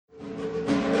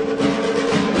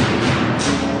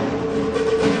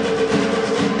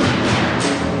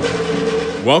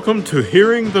Welcome to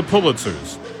Hearing the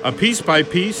Pulitzers, a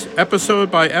piece-by-piece,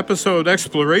 episode-by-episode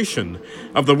exploration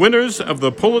of the winners of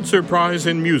the Pulitzer Prize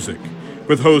in Music,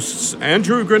 with hosts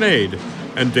Andrew Grenade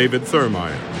and David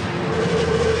Thurmeyer.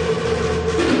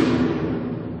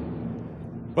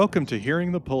 Welcome to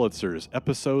Hearing the Pulitzers,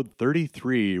 episode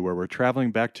 33, where we're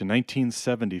traveling back to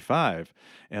 1975,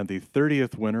 and the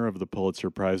 30th winner of the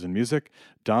Pulitzer Prize in Music,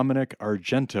 Dominic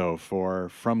Argento, for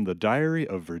From the Diary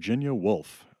of Virginia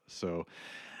Woolf. So,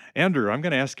 Andrew, I'm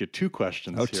going to ask you two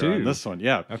questions on this one.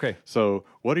 Yeah. Okay. So,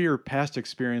 what are your past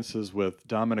experiences with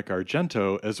Dominic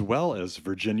Argento as well as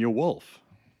Virginia Woolf?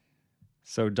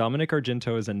 So, Dominic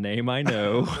Argento is a name I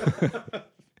know.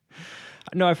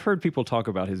 No, I've heard people talk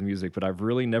about his music, but I've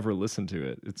really never listened to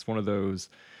it. It's one of those,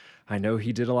 I know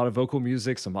he did a lot of vocal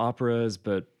music, some operas,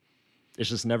 but it's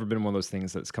just never been one of those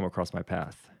things that's come across my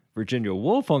path. Virginia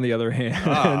Woolf, on the other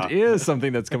hand, is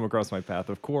something that's come across my path.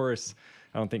 Of course,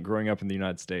 I don't think growing up in the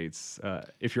United States,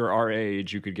 if you're our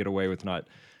age, you could get away with not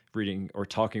reading or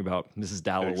talking about Mrs.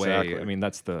 Dalloway. Exactly. I mean,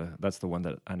 that's the one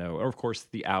that I know. Or, of course,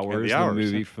 The Hours, the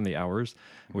movie from The Hours,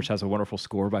 which has a wonderful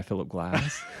score by Philip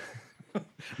Glass.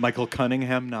 Michael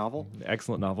Cunningham novel.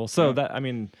 Excellent novel. So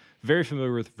very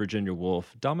familiar with Virginia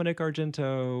Woolf. Dominic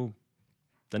Argento,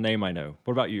 the name I know.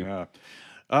 What about you?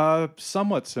 Yeah.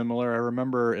 Somewhat similar. I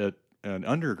remember at an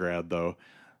undergrad, though,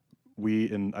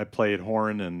 I played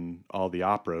horn in all the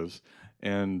operas,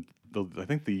 and I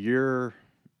think the year,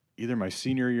 either my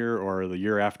senior year or the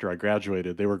year after I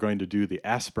graduated, they were going to do the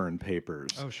Aspern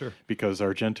papers. Oh, sure. Because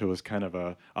Argento was kind of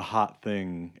a hot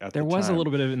thing at the time. There was a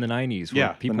little bit of it in the 90s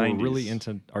where people the were 90s. really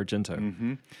into Argento.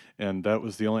 Mm-hmm. And that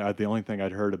was the only thing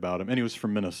I'd heard about him. And he was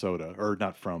from Minnesota, or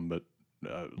not from, but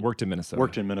worked in Minnesota.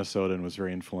 Worked in Minnesota and was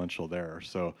very influential there.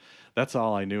 So that's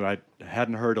all I knew. I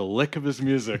hadn't heard a lick of his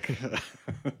music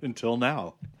until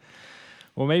now.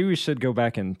 Well, maybe we should go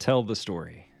back and tell the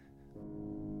story.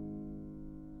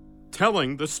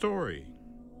 Telling the story.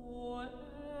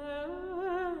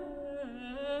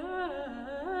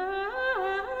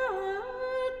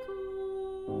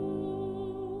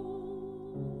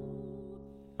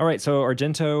 All right, so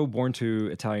Argento, born to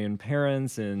Italian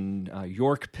parents in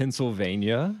York,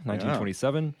 Pennsylvania,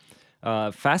 1927.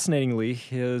 Fascinatingly,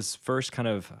 his first kind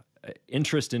of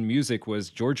interest in music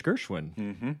was George Gershwin.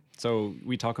 Mm-hmm. So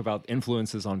we talk about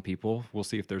influences on people. We'll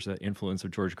see if there's an influence of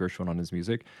George Gershwin on his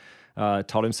music.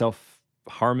 Taught himself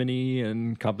harmony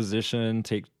and composition,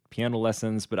 take piano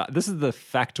lessons. But this is the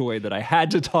factoid that I had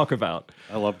to talk about.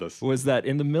 I love this. Was that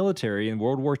in the military, in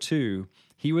World War II,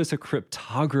 he was a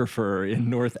cryptographer in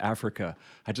North Africa.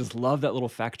 I just love that little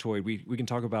factoid. We can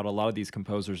talk about a lot of these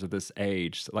composers of this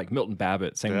age, like Milton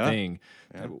Babbitt, same thing,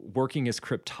 working as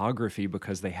cryptography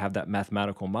because they have that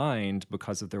mathematical mind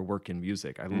because of their work in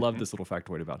music. I love this little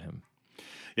factoid about him.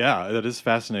 Yeah, that is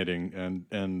fascinating.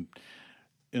 And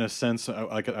in a sense,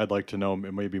 I'd like to know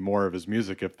maybe more of his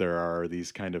music if there are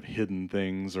these kind of hidden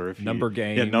things, or if number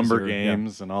games,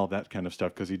 games and all that kind of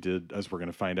stuff. Because he did, as we're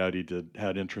going to find out,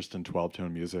 had interest in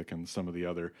 12-tone music and some of the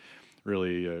other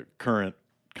really current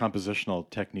compositional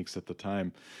techniques at the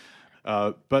time.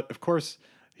 But of course,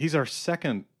 he's our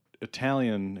second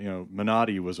Italian.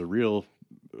 Menotti was a real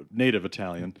native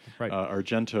Italian. Right.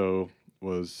 Argento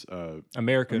was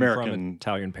American from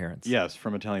Italian parents. Yes,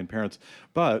 from Italian parents,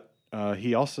 but.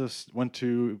 He also went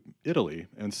to Italy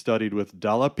and studied with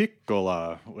Dalla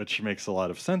Piccola, which makes a lot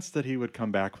of sense that he would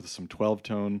come back with some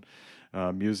 12-tone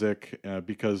music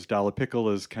because Dalla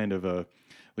Piccola is kind of at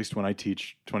least when I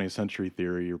teach 20th century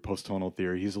theory or post-tonal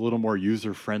theory, he's a little more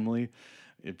user-friendly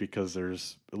because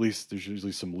there's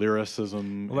usually some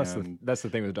lyricism. Well, that's the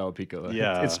thing with Dalla Piccola.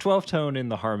 Yeah. It's 12-tone in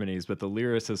the harmonies, but the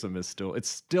lyricism is still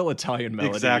Italian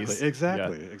melodies.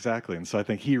 Exactly. And so I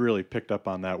think he really picked up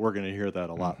on that. We're going to hear that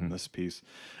a lot in this piece.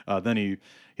 Then he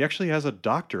actually has a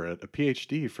doctorate, a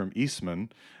PhD from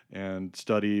Eastman, and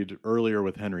studied earlier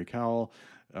with Henry Cowell,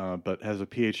 but has a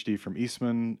PhD from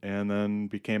Eastman, and then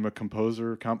became a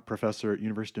professor at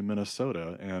University of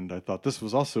Minnesota. And I thought this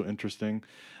was also interesting.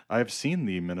 I have seen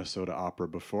the Minnesota Opera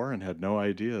before and had no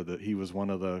idea that he was one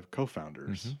of the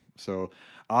co-founders. Mm-hmm. So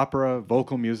opera,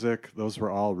 vocal music, those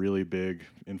were all really big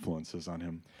influences on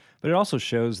him. But it also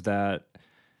shows that,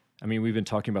 we've been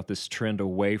talking about this trend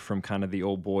away from kind of the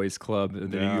old boys club,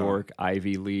 the New York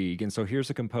Ivy League. And so here's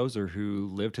a composer who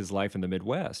lived his life in the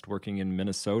Midwest, working in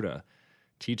Minnesota,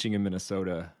 teaching in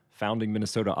Minnesota, founding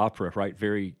Minnesota Opera, right?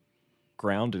 Very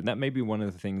grounded. And that may be one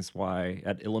of the things why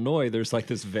at Illinois there's like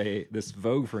this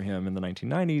vogue for him in the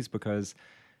 1990s because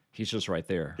he's just right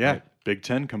there. Yeah, right? Big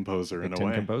Ten composer in a way. Big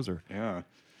Ten composer. Yeah.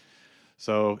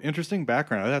 So interesting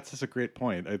background. That's a great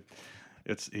point.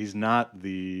 He's not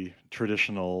the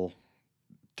traditional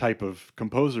type of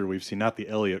composer we've seen, not the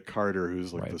Elliott Carter,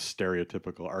 who's like Right. the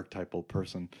stereotypical archetypal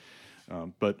person.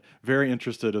 But very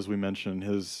interested, as we mentioned.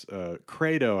 His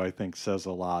credo, I think, says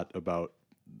a lot about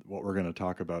what we're going to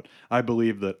talk about. I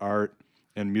believe that art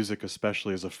and music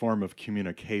especially is a form of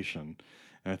communication.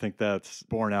 And I think that's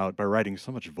borne out by writing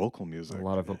so much vocal music. A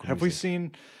lot of vocal Have we music.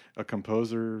 seen a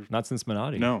composer? Not since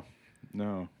Menotti.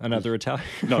 No. Another Italian.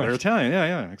 No, they're Italian.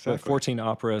 Yeah, But exactly. 14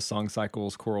 opera, song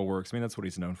cycles, choral works. I mean, that's what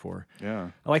he's known for.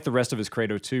 Yeah. I like the rest of his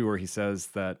credo too, where he says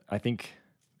that I think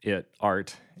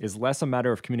art is less a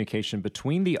matter of communication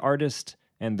between the artist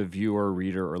and the viewer,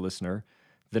 reader, or listener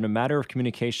than a matter of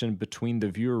communication between the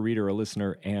viewer, reader, or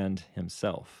listener and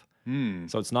himself.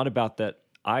 So it's not about that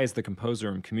I, as the composer,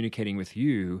 am communicating with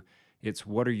you. It's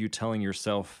what are you telling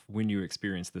yourself when you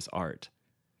experience this art,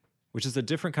 which is a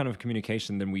different kind of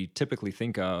communication than we typically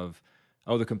think of.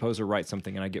 Oh, the composer writes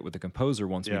something and I get what the composer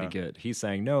wants me to Yeah. get. He's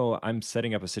saying, no, I'm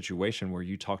setting up a situation where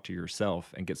you talk to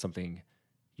yourself and get something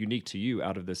unique to you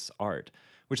out of this art,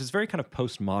 which is very kind of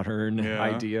postmodern Yeah,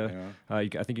 idea. I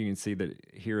think you can see that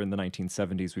here in the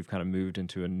 1970s, we've kind of moved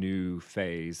into a new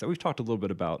phase that we've talked a little bit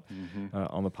about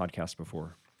on the podcast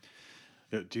before.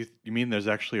 Do you mean there's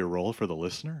actually a role for the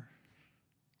listener?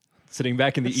 Sitting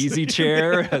back in the easy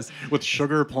chair, as With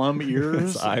sugar plum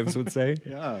ears? Ives would say.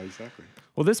 Yeah, exactly.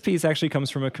 Well, this piece actually comes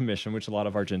from a commission, which a lot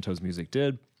of Argento's music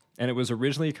did. And it was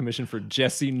originally a commission for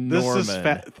Jesse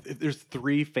Norman. There's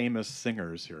three famous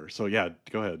singers here. So yeah,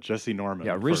 go ahead. Jesse Norman.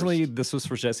 Yeah, originally first. this was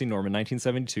for Jesse Norman,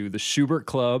 1972. The Schubert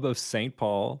Club of St.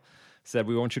 Paul said,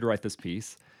 we want you to write this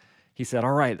piece. He said,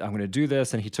 all right, I'm going to do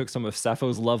this. And he took some of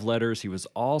Sappho's love letters. He was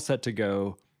all set to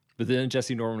go. But then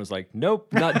Jesse Norman was like,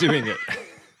 nope, not doing it.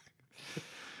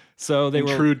 So they in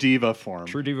were true diva form.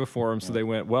 True diva form. So they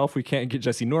went, well, if we can't get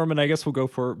Jesse Norman, I guess we'll go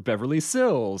for Beverly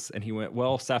Sills. And he went,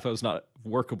 well, Sappho's not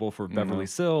workable for Beverly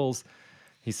Sills.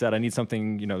 He said, I need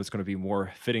something, that's going to be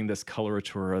more fitting this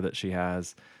coloratura that she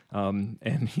has.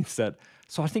 And he said,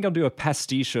 so I think I'll do a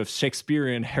pastiche of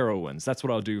Shakespearean heroines. That's what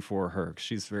I'll do for her.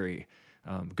 She's very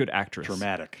good actress.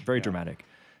 Dramatic. Very dramatic.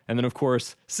 And then, of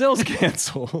course, Sills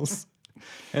cancels.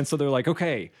 And so they're like,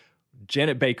 okay,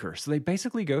 Janet Baker. So they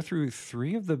basically go through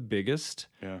three of the biggest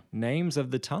names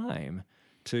of the time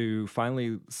to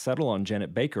finally settle on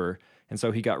Janet Baker. And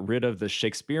so he got rid of the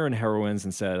Shakespearean heroines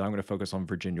and said, I'm going to focus on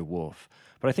Virginia Woolf.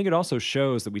 But I think it also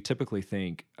shows that we typically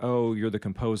think, oh, you're the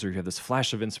composer, you have this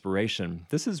flash of inspiration.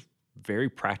 This is very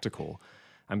practical.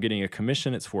 I'm getting a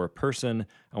commission, it's for a person.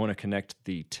 I want to connect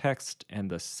the text and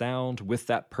the sound with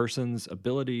that person's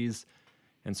abilities.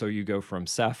 And so you go from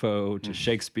Sappho to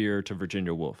Shakespeare to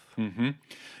Virginia Woolf.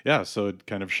 Yeah, so it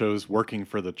kind of shows working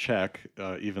for the check,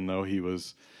 even though he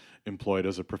was employed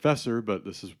as a professor, but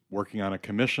this is working on a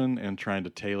commission and trying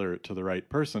to tailor it to the right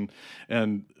person.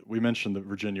 And we mentioned the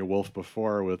Virginia Woolf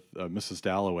before with Mrs.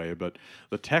 Dalloway, but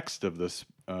the text of this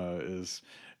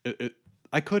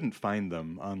I couldn't find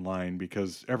them online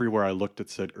because everywhere I looked it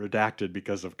said redacted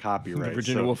because of copyright. The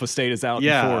Virginia Woolf estate is out in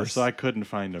Yeah, force. so I couldn't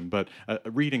find them. But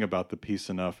reading about the piece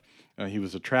enough, he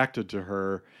was attracted to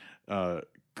her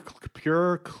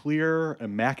pure, clear,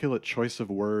 immaculate choice of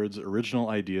words, original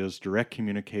ideas, direct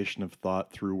communication of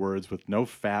thought through words with no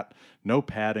fat, no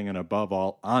padding, and above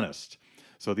all, honest.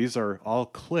 So these are all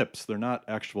clips. They're not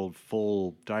actual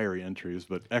full diary entries,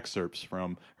 but excerpts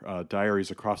from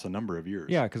diaries across a number of years.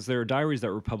 Yeah, because there are diaries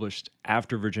that were published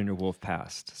after Virginia Woolf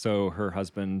passed. So her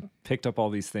husband picked up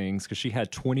all these things because she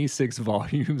had 26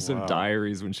 volumes of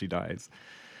diaries when she dies.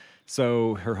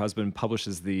 So her husband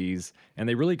publishes these, and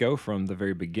they really go from the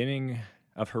very beginning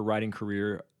of her writing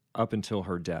career up until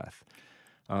her death.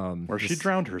 Or she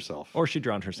drowned herself. Or she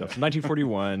drowned herself. In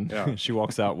 1941, she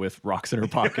walks out with rocks in her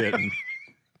pocket. And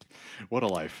What a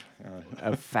life.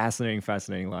 a fascinating,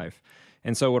 fascinating life.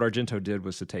 And so what Argento did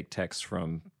was to take texts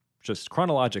from just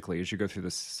chronologically as you go through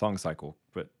this song cycle,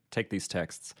 but take these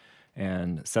texts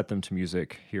and set them to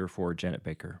music here for Janet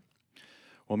Baker.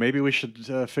 Well, maybe we should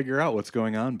figure out what's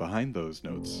going on behind those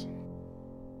notes.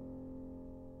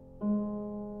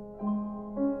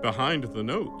 Behind the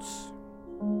notes.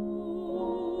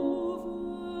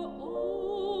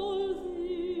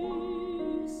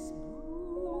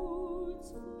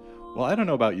 Well, I don't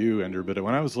know about you, Andrew, but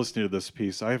when I was listening to this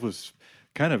piece, I was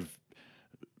kind of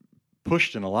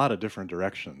pushed in a lot of different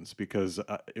directions because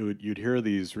you'd hear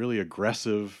these really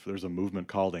aggressive, there's a movement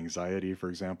called Anxiety, for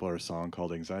example, or a song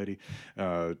called Anxiety,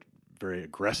 very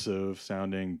aggressive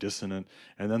sounding, dissonant,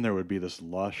 and then there would be this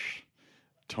lush,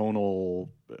 tonal,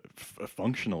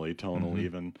 functionally tonal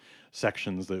even,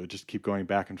 sections that would just keep going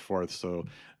back and forth. So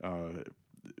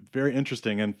very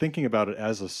interesting. And thinking about it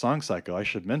as a song cycle, I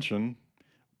should mention,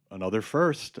 another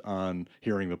first on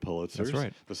Hearing the Pulitzers. That's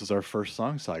right. This is our first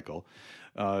song cycle.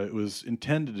 It was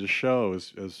intended to show,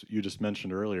 as you just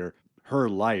mentioned earlier, her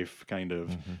life kind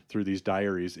of through these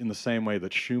diaries in the same way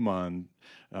that Schumann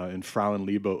in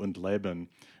Frauenliebe und Leben,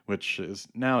 which is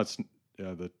now it's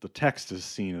the text is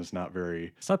seen as not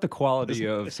very. It's not the quality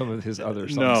of some of his other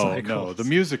song No, cycles. the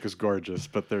music is gorgeous,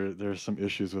 but there's some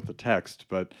issues with the text.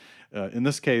 But in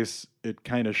this case, it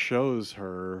kind of shows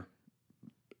her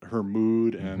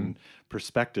mood and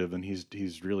perspective, and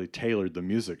he's really tailored the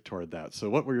music toward that. So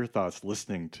what were your thoughts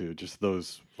listening to just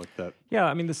those like that? Yeah,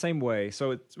 I mean, the same way.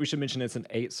 So we should mention it's an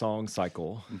 8-song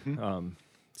cycle.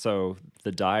 So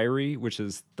the diary, which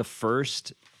is the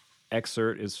first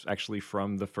excerpt, is actually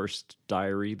from the first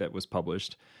diary that was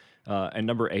published. And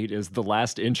number 8 is the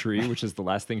last entry, which is the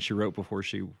last thing she wrote before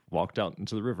she walked out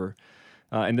into the river.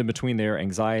 And then between there,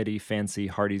 anxiety, fancy,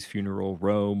 Hardy's funeral,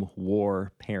 Rome,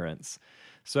 war, parents.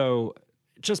 So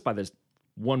just by this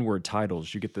one-word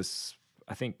titles, you get this,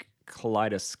 I think,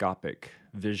 kaleidoscopic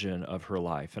vision of her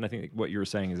life. And I think what you were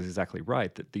saying is exactly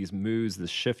right, that these moods, the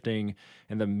shifting,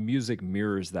 and the music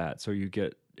mirrors that. So you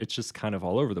get, it's just kind of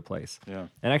all over the place. Yeah.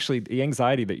 And actually, the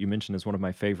anxiety that you mentioned is one of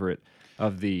my favorite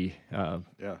of the,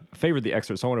 favored the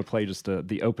excerpt. So I want to play just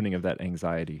the opening of that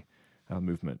anxiety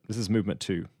movement. This is movement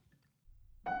 2.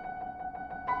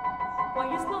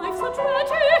 Why is life so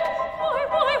tragic? Why?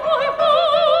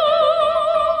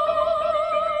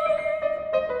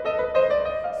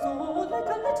 So like a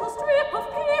little strip of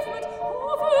pavement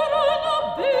over an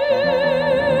abyss.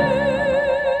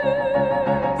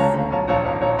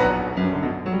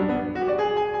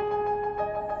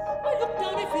 I look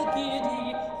down, I feel giddy.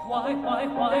 Why?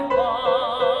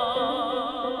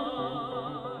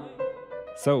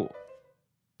 So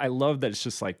I love that it's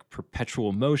just like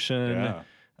perpetual motion. Yeah.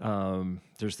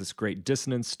 There's this great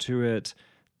dissonance to it.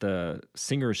 The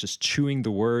singer is just chewing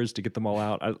the words to get them all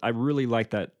out. I really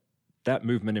like that. That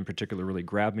movement in particular really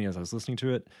grabbed me as I was listening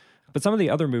to it. But some of the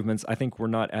other movements I think were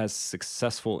not as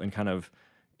successful in kind of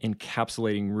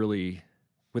encapsulating really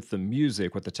with the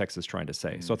music what the text is trying to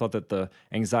say. So I thought that the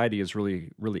anxiety is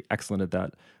really, really excellent at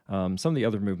that. Some of the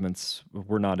other movements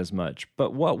were not as much.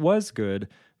 But what was good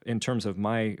in terms of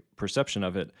my perception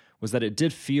of it was that it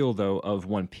did feel, though, of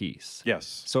one piece.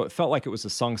 Yes. So it felt like it was a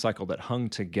song cycle that hung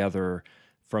together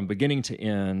from beginning to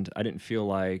end. I didn't feel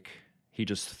like he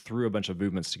just threw a bunch of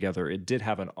movements together. It did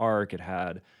have an arc. It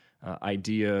had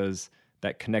ideas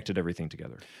that connected everything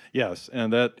together. Yes,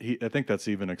 and I think that's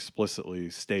even explicitly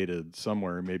stated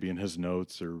somewhere, maybe in his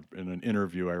notes or in an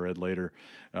interview I read later,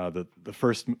 that the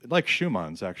first, like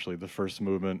Schumann's actually, the first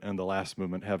movement and the last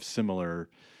movement have similar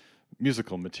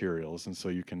musical materials, and so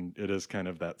it is kind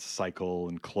of that cycle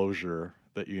and closure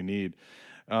that you need.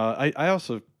 I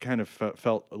also kind of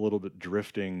felt a little bit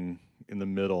drifting in the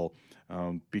middle,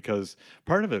 because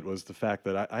part of it was the fact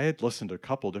that I had listened to a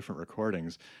couple different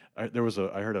recordings. I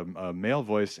heard a male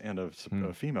voice and a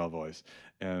female voice,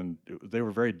 and they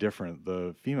were very different.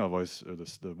 The female voice, or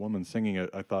the woman singing it,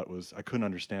 I couldn't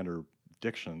understand her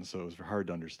diction, so it was hard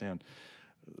to understand.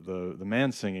 The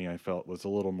man singing, I felt, was a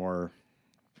little more,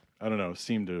 I don't know,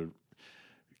 seemed to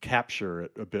capture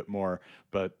it a bit more,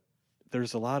 but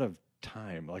there's a lot of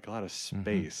time, like a lot of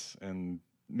space, and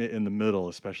in the middle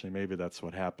especially, maybe that's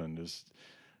what happened, is,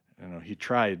 he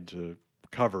tried to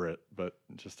cover it, but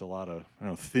just a lot of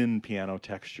thin piano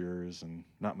textures and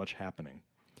not much happening.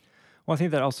 Well, I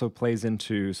think that also plays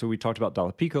into, so we talked about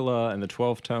Dalla Piccola and the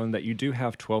 12-tone, that you do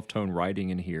have 12-tone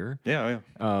writing in here. Yeah.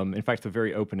 In fact, the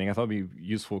very opening, I thought it'd be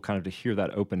useful kind of to hear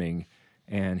that opening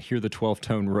and hear the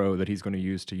 12-tone row that he's going to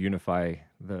use to unify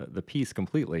the piece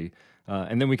completely.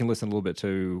 And then we can listen a little bit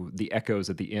to the echoes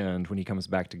at the end when he comes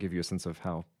back to give you a sense of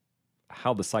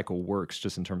how the cycle works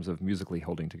just in terms of musically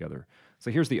holding together. So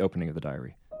here's the opening of the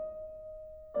diary.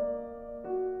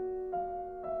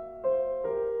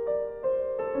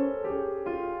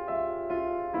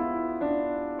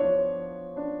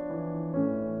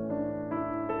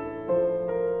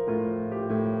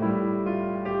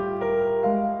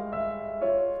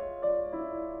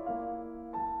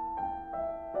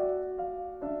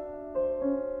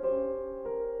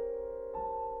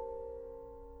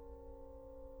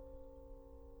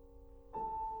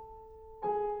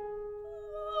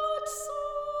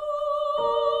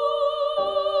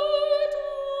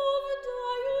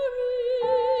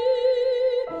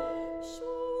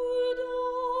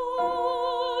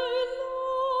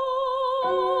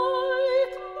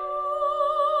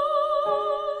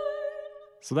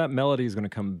 So that melody is going to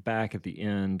come back at the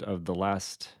end of the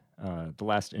last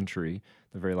entry,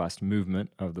 the very last movement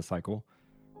of the cycle.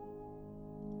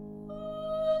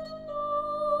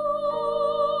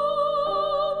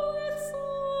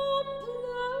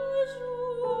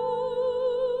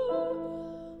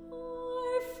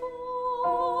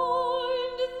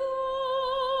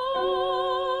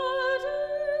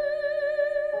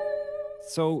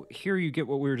 So here you get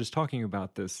what we were just talking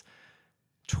about, this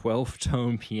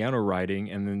 12-tone piano writing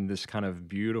and then this kind of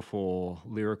beautiful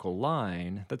lyrical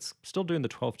line that's still doing the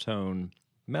 12-tone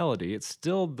melody. It's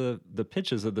still the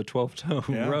pitches of the 12-tone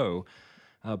Yeah. row,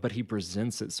 but he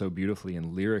presents it so beautifully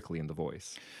and lyrically in the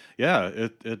voice. Yeah,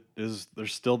 it is.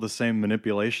 There's still the same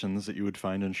manipulations that you would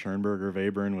find in Schoenberg or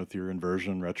Webern with your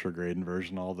inversion, retrograde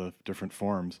inversion, all the different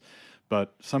forms,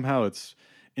 but somehow it's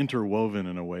interwoven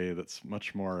in a way that's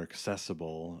much more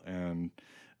accessible and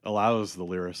allows the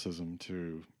lyricism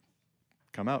to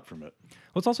come out from it.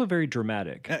 Well, it's also very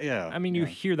dramatic. Yeah, I mean, you yeah.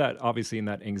 hear that obviously in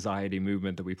that anxiety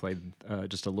movement that we played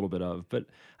just a little bit of, but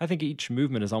I think each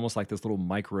movement is almost like this little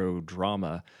micro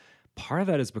drama. Part of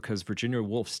that is because Virginia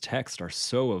Woolf's texts are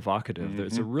so evocative.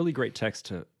 It's a really great text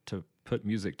to put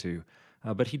music to,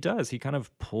 but he kind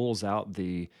of pulls out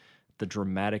the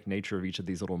dramatic nature of each of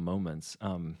these little moments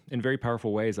in very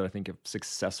powerful ways that I think of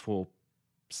successful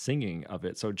singing of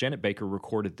it. So Janet Baker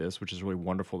recorded this, which is really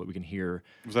wonderful that we can hear.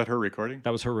 Was that her recording?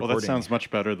 That was her Well, recording. that sounds much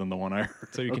better than the one I heard.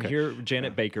 So you can Okay. hear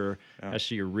Janet Baker as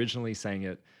she originally sang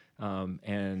it,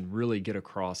 and really get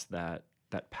across that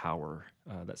power,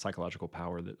 that psychological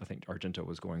power that I think Argento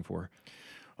was going for.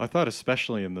 I thought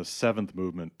especially in the seventh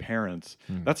movement, Parents,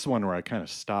 that's the one where I kind of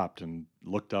stopped and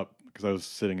looked up because I was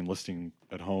sitting and listening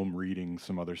at home, reading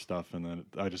some other stuff, and then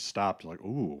I just stopped like,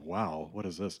 ooh, wow, what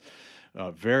is this?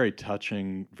 Very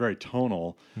touching, very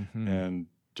tonal, and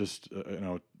just,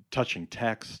 touching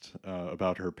text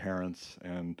about her parents.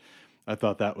 And I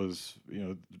thought that was,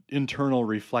 internal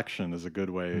reflection is a good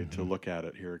way to look at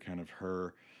it here, kind of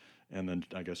her, and then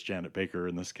I guess Janet Baker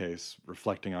in this case,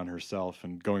 reflecting on herself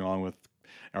and going on with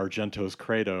Argento's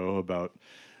credo about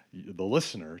the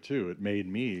listener too. It made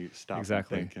me stop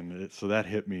Exactly. and think, and so that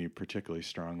hit me particularly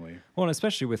strongly. Well, and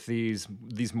especially with these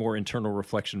more internal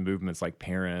reflection movements like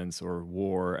Parents or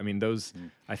War. I mean, those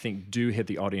I think do hit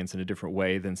the audience in a different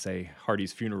way than say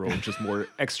Hardy's Funeral, which is more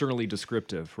externally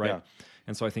descriptive, right? Yeah.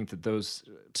 And so I think that those,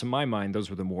 to my mind, those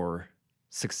were the more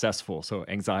successful. So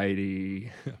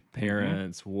Anxiety,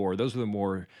 Parents, War, those were the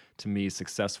more, to me,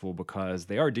 successful because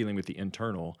they are dealing with the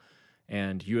internal.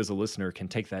 And you as a listener can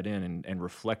take that in and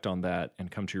reflect on that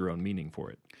and come to your own meaning for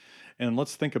it. And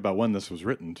let's think about when this was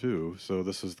written too. So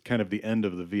this is kind of the end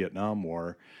of the Vietnam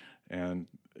War, and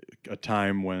a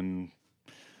time when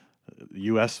the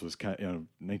U.S. was kind of,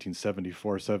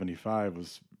 1974, 75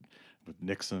 was with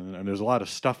Nixon. I mean, there's a lot of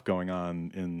stuff going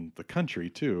on in the country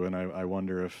too, and I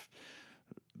wonder if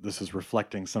this is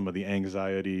reflecting some of the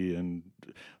anxiety and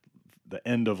the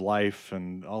end of life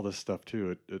and all this stuff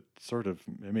too. It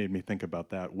made me think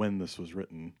about that when this was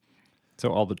written.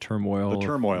 So all the turmoil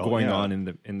going yeah. on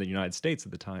in the United States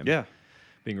at the time, Yeah,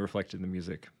 being reflected in the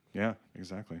music. yeah,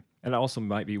 exactly. And it also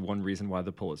might be one reason why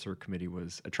the Pulitzer Committee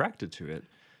was attracted to it,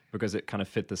 because it kind of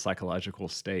fit the psychological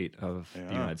state of the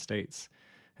Yeah. United States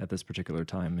at this particular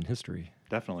time in history.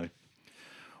 Definitely.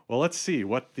 Well, let's see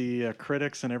what the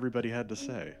critics and everybody had to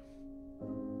say.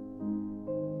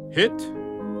 Hit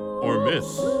or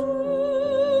miss?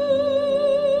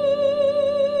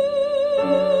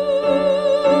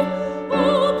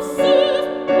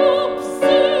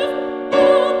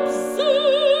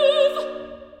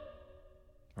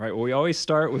 All right, well, we always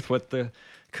start with what the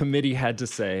committee had to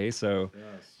say, so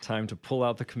time to pull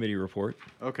out the committee report.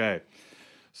 Okay.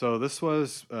 So this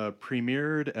was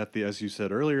premiered at the, as you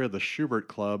said earlier, the Schubert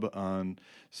Club on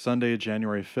Sunday,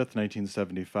 January 5th,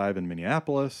 1975 in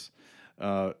Minneapolis.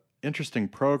 Interesting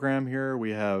program here.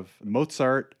 We have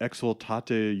Mozart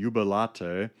Exultate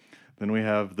Jubilate. Then we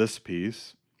have this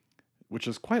piece, which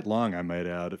is quite long, I might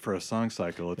add, for a song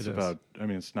cycle. It's It is. about, I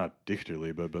mean, it's not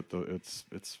dichterly, but it's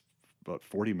about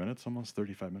 40 minutes, almost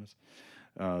 35 minutes.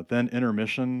 Then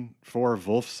intermission, 4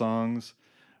 Wolf songs,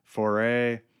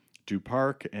 Fauré,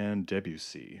 Duparc, and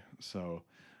Debussy. So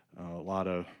a lot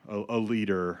of a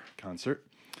leader concert.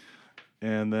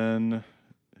 And then,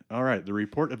 all right, the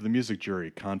report of the music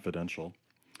jury, confidential.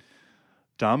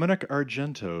 Dominic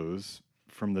Argento's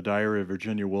From the Diary of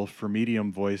Virginia Woolf for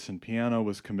medium voice and piano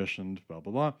was commissioned, blah,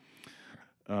 blah,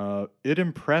 blah. It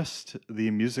impressed the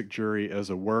music jury as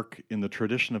a work in the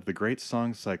tradition of the great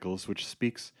song cycles, which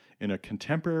speaks in a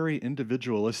contemporary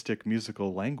individualistic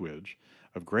musical language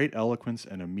of great eloquence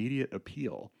and immediate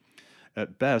appeal.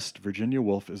 At best, Virginia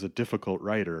Woolf is a difficult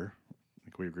writer. I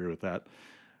think we agree with that.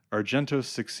 Argento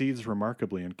succeeds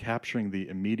remarkably in capturing the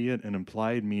immediate and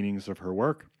implied meanings of her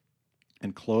work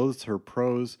and clothes her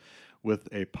prose with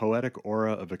a poetic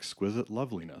aura of exquisite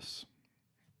loveliness.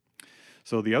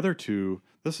 So the other two,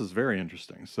 this is very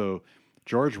interesting. So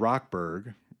George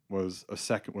Rochberg was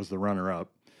the runner-up,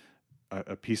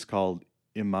 a piece called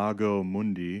Imago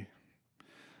Mundi.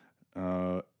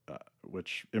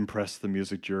 which impressed the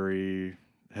music jury,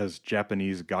 has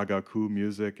Japanese gagaku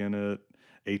music in it,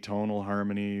 atonal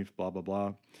harmony, blah, blah,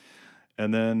 blah.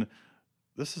 And then,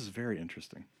 this is very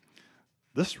interesting.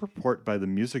 This report by the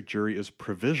music jury is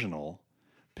provisional,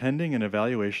 pending an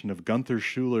evaluation of Gunther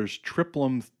Schuler's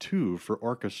Triplum 2 for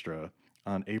orchestra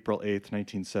on April 8th,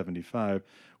 1975,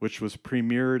 which was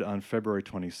premiered on February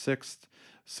 26th,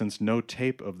 since no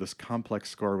tape of this complex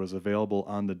score was available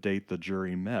on the date the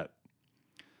jury met.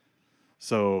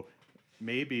 So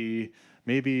maybe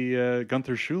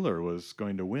Gunther Schuler was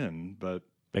going to win, but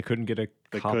They couldn't get a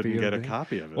copy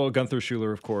of it. Well, Gunther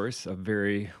Schuler, of course,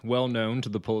 very well known to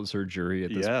the Pulitzer jury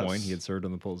at this point. He had served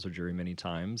on the Pulitzer jury many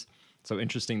times. So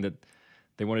interesting that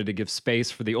they wanted to give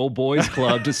space for the Old Boys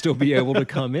Club to still be able to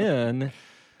come in.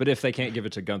 But if they can't give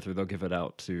it to Gunther, they'll give it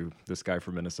out to this guy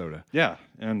from Minnesota. Yeah,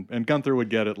 and Gunther would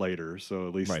get it later, so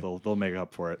at least they'll make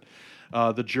up for it.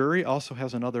 The jury also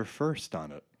has another first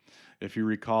on it. If you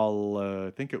recall, I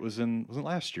think it wasn't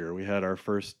last year, we had our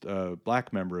first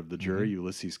black member of the jury,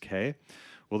 Ulysses Kay.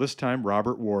 Well, this time,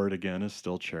 Robert Ward, again, is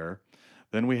still chair.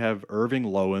 Then we have Irving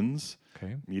Lowens,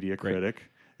 media critic.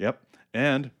 Yep.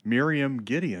 And Miriam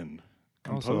Gideon,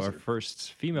 composer. Also our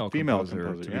first female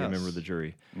composer to be a member of the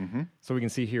jury. So we can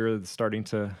see here it's starting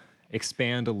to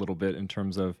expand a little bit in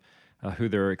terms of who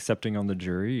they're accepting on the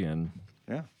jury. And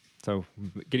so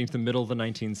getting to the middle of the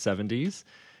 1970s,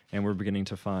 and we're beginning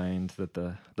to find that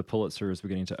the Pulitzer is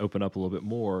beginning to open up a little bit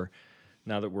more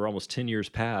now that we're almost 10 years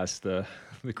past the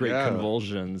great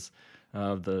convulsions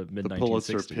of the mid-1960s. The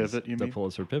Pulitzer pivot, you mean? The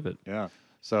Pulitzer pivot. Yeah.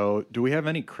 So do we have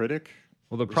any critic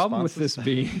Well, the problem with this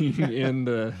being in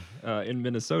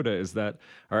Minnesota is that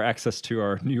our access to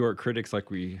our New York critics,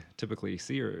 like we typically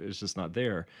see, is just not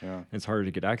there. Yeah. It's harder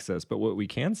to get access. But what we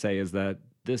can say is that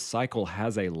this cycle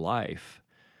has a life.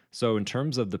 So in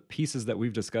terms of the pieces that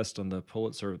we've discussed on the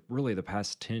Pulitzer, really the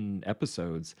past 10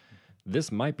 episodes,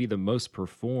 this might be the most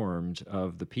performed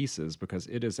of the pieces because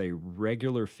it is a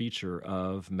regular feature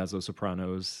of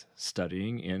mezzo-sopranos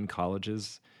studying in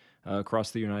colleges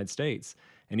across the United States.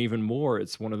 And even more,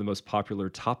 it's one of the most popular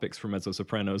topics for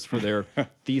mezzo-sopranos for their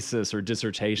thesis or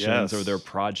dissertations or their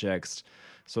projects.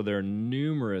 So there are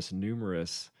numerous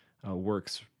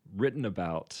works written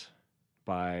about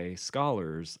by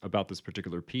scholars about this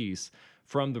particular piece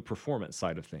from the performance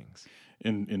side of things.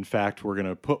 In fact, we're going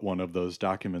to put one of those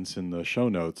documents in the show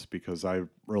notes because I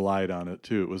relied on it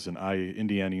too. It was an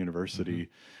Indiana University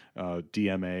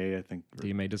DMA, I think.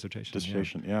 DMA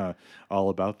dissertation. Yeah, all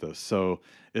about this. So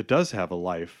it does have a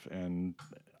life, and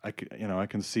I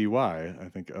can see why. I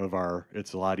think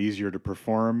it's a lot easier to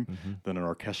perform than an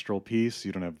orchestral piece.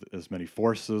 You don't have as many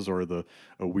forces or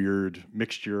a weird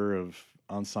mixture of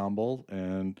ensemble,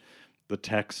 and the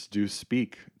texts do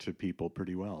speak to people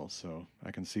pretty well. So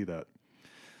I can see that.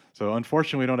 So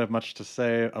unfortunately, we don't have much to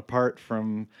say apart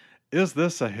from, is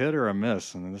this a hit or a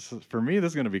miss? And for me,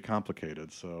 this is going to be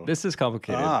complicated. So this is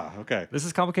complicated. Okay. This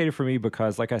is complicated for me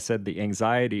because, like I said, the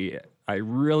anxiety, I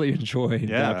really enjoyed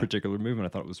that particular movement. I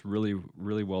thought it was really,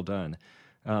 really well done.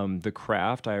 The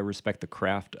craft, I respect the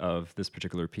craft of this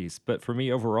particular piece. But for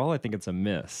me, overall, I think it's a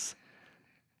miss.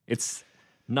 It's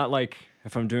not like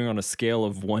if I'm doing on a scale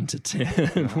of 1 to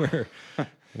 10,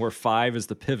 where 5 is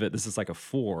the pivot, this is like a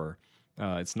 4.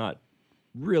 It's not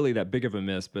really that big of a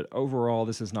miss, but overall,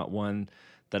 this is not one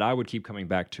that I would keep coming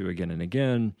back to again and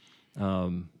again.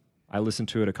 I listened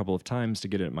to it a couple of times to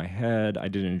get it in my head. I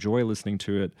did enjoy listening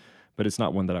to it, but it's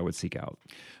not one that I would seek out.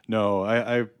 No,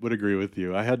 I would agree with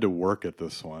you. I had to work at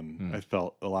this one. I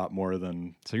felt a lot more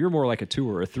than... So you're more like a 2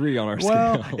 or a 3 on our scale.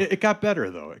 Well, it got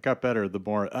better, though. It got better the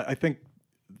more... I think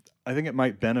it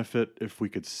might benefit if we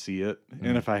could see it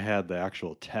and if I had the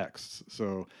actual text.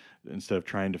 So instead of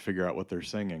trying to figure out what they're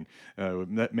singing,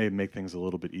 that may make things a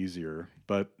little bit easier.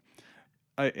 But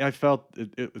I felt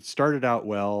it started out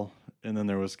well, and then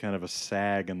there was kind of a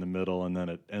sag in the middle, and then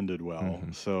it ended well.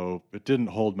 So it didn't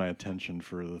hold my attention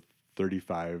for the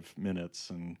 35 minutes.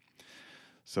 And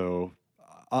so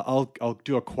I'll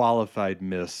do a qualified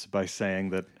miss by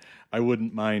saying that I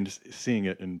wouldn't mind seeing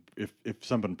it, and if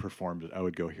someone performed it, I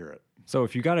would go hear it. So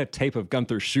if you got a tape of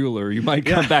Gunther Schuler, you might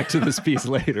come back to this piece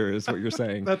later, is what you're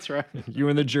saying. That's right. You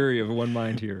and the jury of one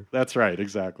mind here. That's right.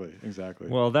 Exactly.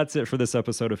 Well, that's it for this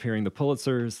episode of Hearing the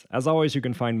Pulitzers. As always, you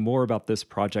can find more about this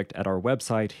project at our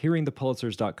website,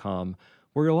 hearingthepulitzers.com,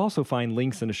 where you'll also find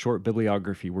links and a short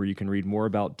bibliography where you can read more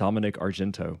about Dominic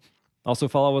Argento. Also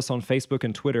follow us on Facebook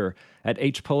and Twitter at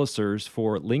HPulitzers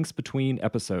for links between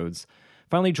episodes.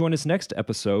 Finally, join us next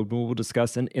episode when we'll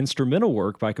discuss an instrumental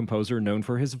work by a composer known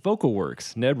for his vocal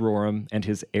works, Ned Rorem, and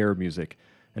his air music.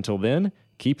 Until then,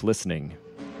 keep listening.